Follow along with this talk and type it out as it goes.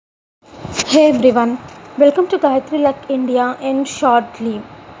Hey everyone, welcome to Gayatri Luck India in shortly.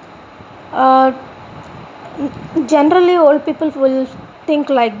 Uh, Generally, old people will think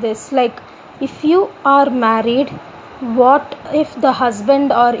like this, like if you are married, what if the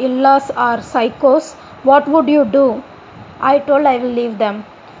husband or in-laws are psychos? What would you do? I told I will leave them.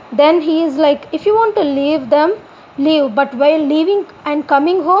 Then he is like, if you want to leave them, leave, but while leaving and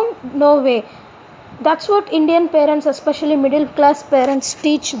coming home, no way. That's what Indian parents, especially middle class parents,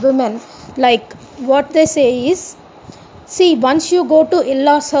 teach women. Like what they say is, see, once you go to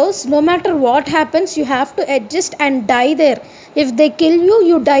in-laws house, no matter what happens, you have to adjust and die there. If they kill you,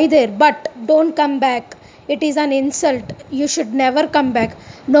 you die there, but don't come back. It is an insult. You should never come back.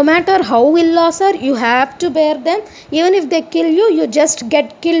 No matter how in-laws are, you have to bear them. Even if they kill you, you just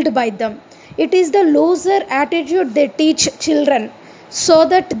get killed by them. It is the loser attitude they teach children. So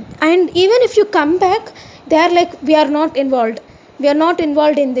that, and even if you come back, they are like, we are not involved. We are not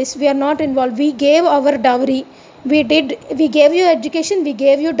involved in this. We are not involved. We gave our dowry, we gave you education, we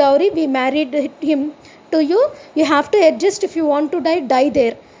gave you dowry, we married him to you. You have to adjust. If you want to die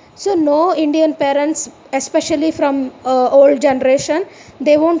there. So no Indian parents, especially from old generation,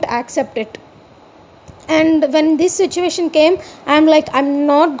 they won't accept it. And when this situation came, I'm like, I'm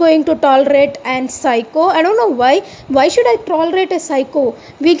not going to tolerate and psycho. I don't know why should I tolerate a psycho?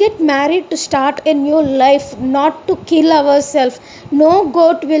 We get married to start a new life, not to kill ourselves. No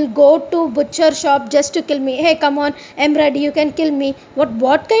goat will go to butcher shop just to kill me. Hey, come on, I'm ready, you can kill me. What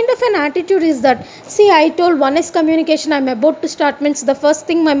kind of an attitude is that? See, I told one is communication, I'm about to start. Means the first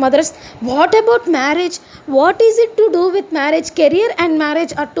thing my mother is, what about marriage? What is it to do with marriage? Career and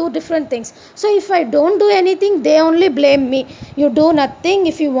marriage are two different things. So if I don't do anything, they only blame me. You do nothing.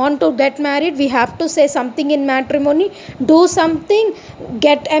 If you want to get married, we have to say something in matrimony. Do something,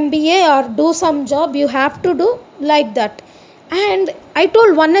 get MBA or do some job, you have to do like that. And I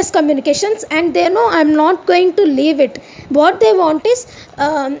told one is communications, and they know I'm not going to leave it. What they want is,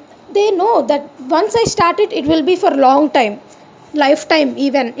 they know that once I start it, it will be for long time, lifetime,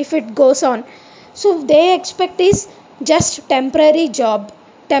 even if it goes on. So they expect is just temporary job,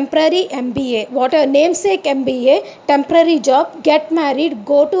 temporary MBA, what a namesake MBA, temporary job, get married,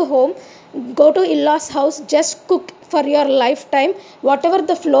 go to home, go to in-laws house, just cook for your lifetime. Whatever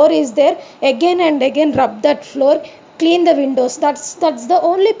the floor is there, again and again rub that floor, clean the windows. That's the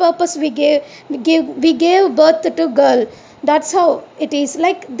only purpose we gave birth to girl. That's how it is.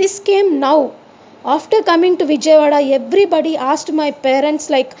 Like this came now. After coming to Vijayawada, everybody asked my parents,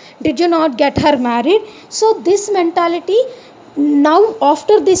 like, did you not get her married? So this mentality, now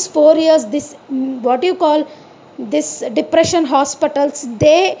after this 4 years, this what you call, this depression hospitals,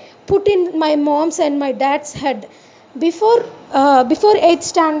 they put in my mom's and my dad's head. Before 8th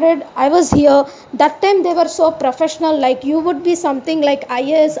standard I was here. That time they were so professional, like you would be something like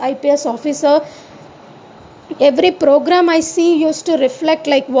IAS IPS officer. Every program I see used to reflect,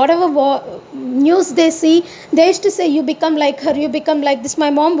 like whatever news they see, they used to say, you become like her, you become like this. My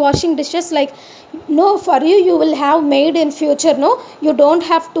mom washing dishes, like, no, for you will have maid in future, no, you don't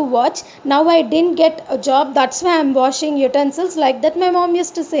have to watch. Now I didn't get a job, that's why I'm washing utensils, like that my mom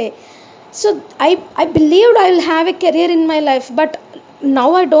used to say. So I believed I will have a career in my life, but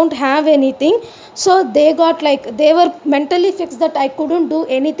now I don't have anything. So they got, like, they were mentally fixed that I couldn't do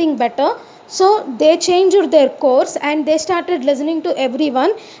anything better. So they changed their course and they started listening to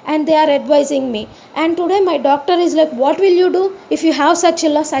everyone, and they are advising me. And today my doctor is like, what will you do if you have such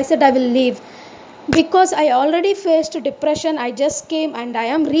illness? I said, I will leave, because I already faced depression. I just came and I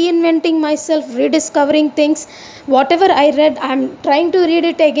am reinventing myself, rediscovering things. Whatever I read, I'm trying to read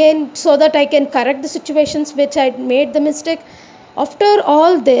it again so that I can correct the situations which I made the mistake. After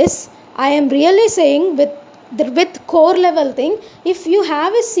all this, I am really saying, with core level thing, if you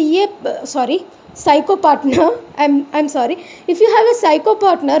have a sorry, psycho partner, I'm sorry, if you have a psycho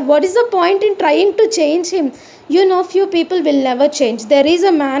partner, what is the point in trying to change him? You know, few people will never change. There is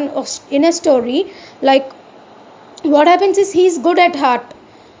a man in a story, like, what happens is, he's good at heart,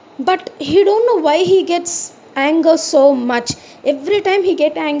 but he don't know why he gets anger so much. Every time he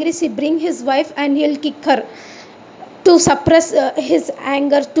get angry, he bring his wife and he'll kick her to suppress his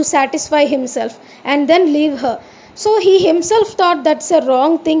anger, to satisfy himself, and then leave her. So he himself thought that's a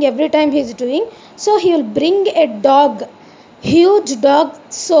wrong thing every time he's doing. So he will bring a dog, huge dog,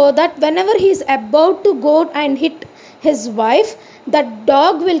 so that whenever he's about to go and hit his wife, that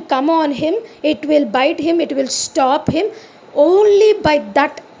dog will come on him, it will bite him, it will stop him. Only by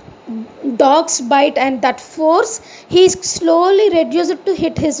that dog's bite and that force, he slowly reduced to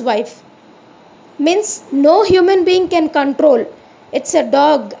hit his wife. Means no human being can control. It's a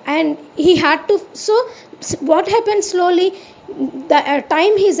dog, and he had to. So what happened slowly, the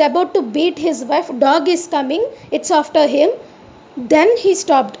time he's about to beat his wife, dog is coming, it's after him, then he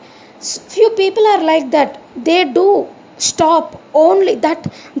stopped. Few people are like that, they do stop only that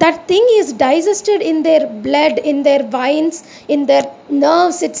thing is digested in their blood, in their veins, in their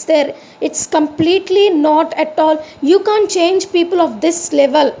nerves, it's there, it's completely not at all. You can't change people of this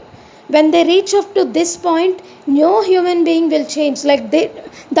level. When they reach up to this point, no human being will change, like they,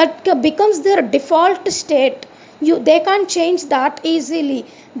 that becomes their default state. They can't change that easily.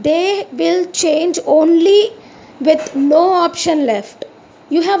 They will change only with no option left.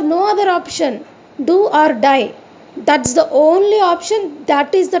 You have no other option, do or die. That's the only option.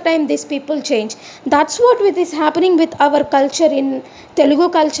 That is the time these people change. That's what is happening with our culture in Telugu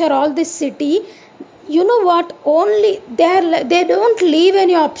culture, all this city. You know what, only they don't leave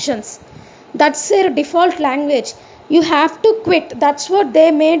any options. That's their default language. You have to quit. That's what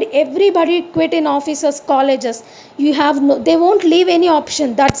they made everybody quit in offices, colleges. You have no, they won't leave any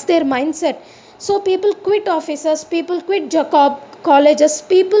option. That's their mindset. So people quit offices, people quit job, colleges,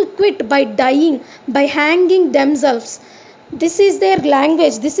 people quit by dying, by hanging themselves. This is their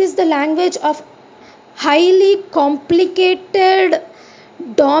language. This is the language of highly complicated,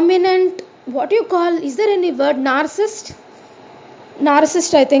 dominant, what do you call, is there any word, narcissist,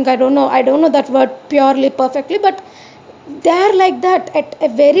 I think, I don't know that word purely perfectly, but they're like that at a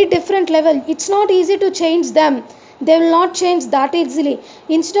very different level. It's not easy to change them. They will not change that easily.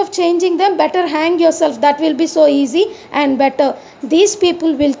 Instead of changing them, better hang yourself. That will be so easy and better. These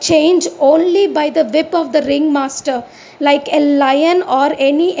people will change only by the whip of the ringmaster. Like a lion or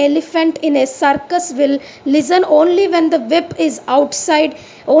any elephant in a circus will listen only when the whip is outside,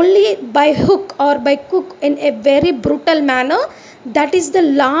 only by hook or by crook, in a very brutal manner. That is the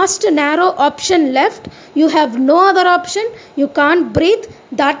last narrow option left. You have no other option. You can't breathe.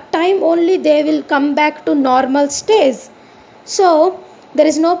 That time only they will come back to normal stage. So there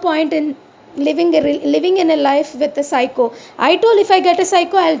is no point in living in a life with a psycho. I told, if I get a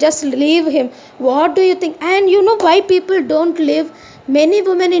psycho, I'll just leave him. What do you think? And you know why people don't live? Many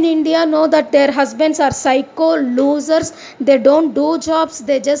women in India know that their husbands are psycho losers. They don't do jobs,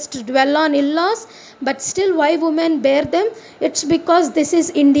 they just dwell on in-laws. But still, why women bear them? It's because this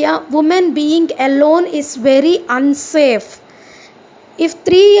is India. Women being alone is very unsafe. If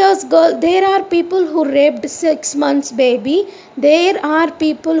 3 years girl, there are people who raped 6 months baby. There are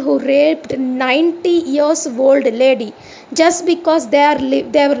people who raped 90 years old lady, just because they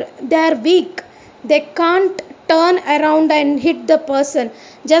are weak. They can't turn around and hit the person,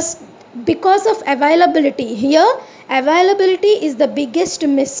 just because of availability. Here, availability is the biggest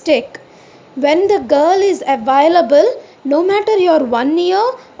mistake. When the girl is available, no matter you're 1 year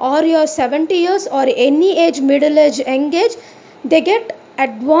or you're 70 years or any age, middle age, young age, they get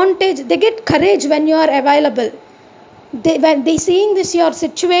advantage, they get courage when you are available. When they seeing this your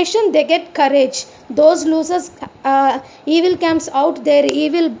situation, they get courage. Those losers, evil comes out, their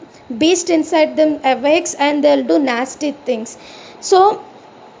evil beast inside them awakes, and they'll do nasty things. So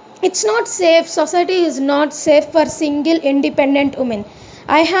it's not safe. Society is not safe for single independent women.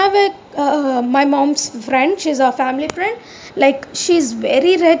 I have a my mom's friend, she's a family friend. Like, she's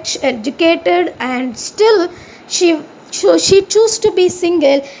very rich, educated, and still she she chose to be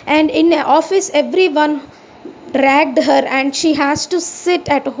single. And in a office, everyone dragged her, and she has to sit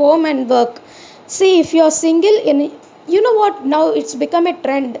at home and work. See, if you're single in, you know what, now it's become a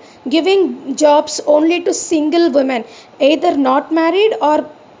trend, giving jobs only to single women, either not married or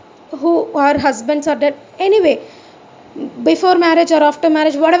who are husbands are dead. Anyway, before marriage or after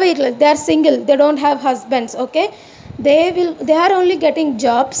marriage, whatever it is, they are single, they don't have husbands, okay. They are only getting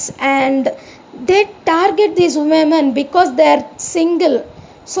jobs, and they target these women because they are single.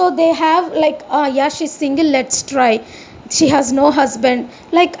 So they have like, yeah, she's single, let's try. She has no husband,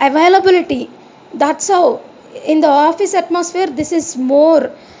 like availability. That's how. In the office atmosphere, this is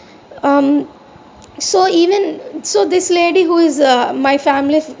more. um, so even so, this lady who is my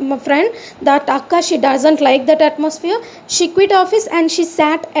family my friend, that akka, she doesn't like that atmosphere. She quit office and she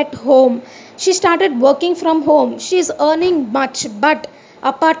sat at home. She started working from home. She's earning much, but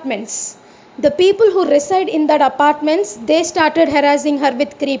apartments, the people who reside in that apartments, they started harassing her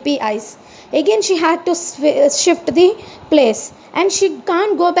with creepy eyes. Again, she had to shift the place, and she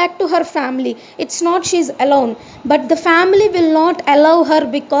can't go back to her family. It's not she's alone, but the family will not allow her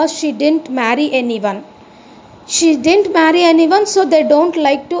because she didn't marry anyone. She didn't marry anyone, so they don't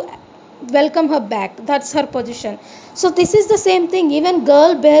like to welcome her back. That's her position. So this is the same thing. Even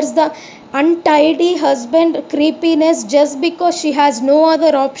girl bears the untidy husband creepiness just because she has no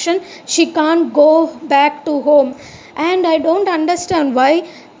other option. She can't go back to home. And I don't understand why,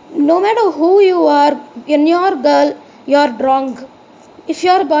 no matter who you are, in your girl, you're wrong. If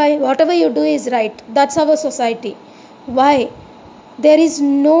you're a boy, whatever you do is right. That's our society. Why? There is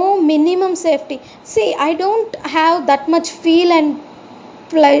no minimum safety. See, I don't have that much feel and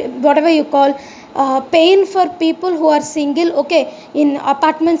whatever you call pain for people who are single. Okay, in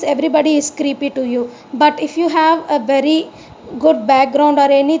apartments everybody is creepy to you, but if you have a very good background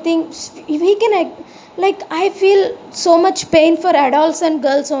or anything, we can like, I feel so much pain for adults and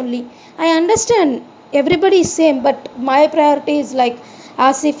girls only. I understand everybody is same, but my priority is like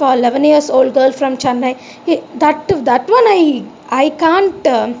Asif, a 11 years old girl from Chennai. That one I can't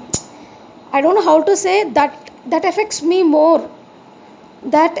I don't know how to say that. That affects me more.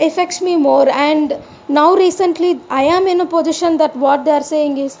 That affects me more. And now recently I am in a position that what they are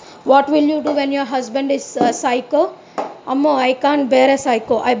saying is, what will you do when your husband is psycho? Ammo, I can't bear a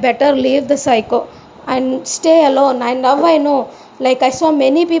psycho. I better leave the psycho and stay alone. And now I know, like, I saw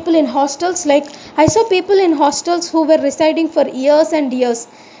many people in hostels. Like, I saw people in hostels who were residing for years and years.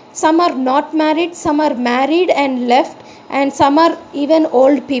 Some are not married, some are married and left, and some are even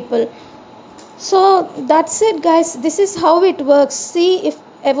old people. So that's it, guys. This is how it works. See, if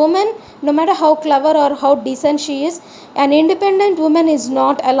a woman, no matter how clever or how decent she is, an independent woman is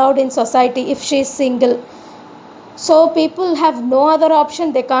not allowed in society if she is single. So people have no other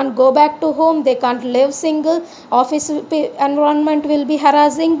option. They can't go back to home. They can't live single. Office environment will be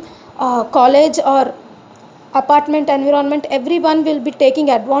harassing. College or apartment environment, everyone will be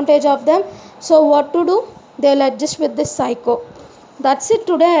taking advantage of them. So what to do? They'll adjust with this psycho. That's it.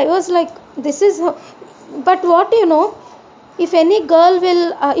 Today I was like, this is but what, if any girl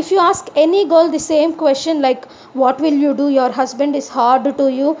will if you ask any girl the same question, like, what will you do, your husband is hard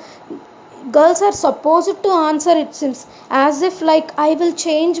to you, girls are supposed to answer, it seems, as if like, I will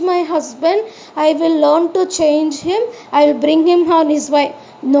change my husband, I will learn to change him, I will bring him on his way.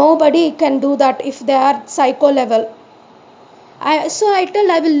 Nobody can do that if they are psycho level. I told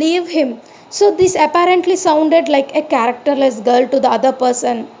I will leave him. So this apparently sounded like a characterless girl to the other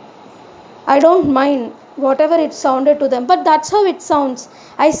person. I don't mind whatever it sounded to them, but that's how it sounds.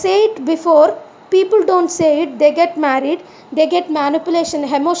 I say it before, people don't say it, they get married, they get manipulation,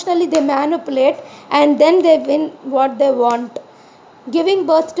 emotionally they manipulate, and then they win what they want. Giving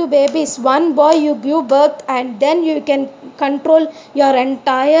birth to babies, one boy you give birth, and then you can control your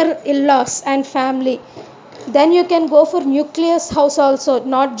entire in laws and family. Then you can go for nucleus house also,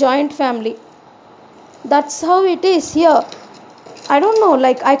 not joint family. That's how it is here. I don't know,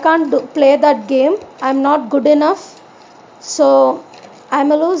 like, I can't play that game. I'm not good enough. So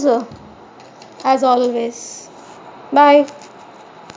I'm a loser, as always. Bye.